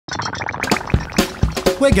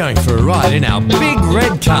we're going for a ride in our big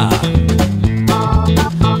red car.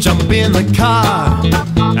 Jump in the car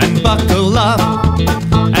and buckle up,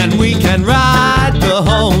 and we can ride the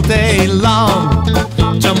whole day long.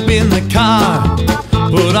 Jump in the car,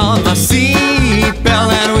 put on my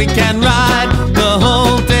seatbelt, and we can ride the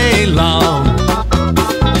whole day long.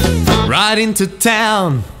 Ride into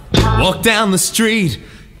town, walk down the street,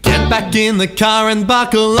 get back in the car and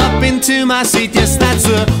buckle up into my seat. Yes, that's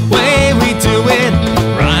the way we do it,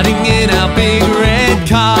 riding in our big red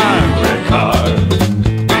car. Big red car,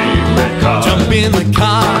 big red car. Jump in the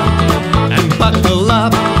car and buckle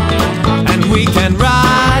up, and we can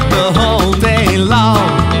ride the whole day long.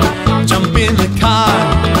 Jump in the car,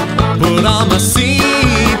 put on my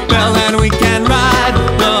seatbelt, and we can ride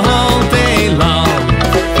the whole day long.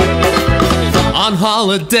 On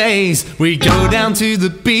holidays, we go down to the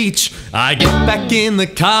beach. I get back in the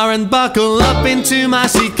car and buckle up into my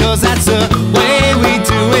seat, 'cause that's the way we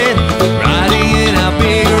do it, riding in our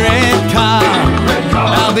big red car.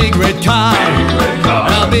 Our big red car,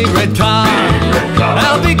 our big red car,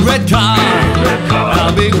 our big red car,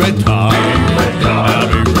 our big red car.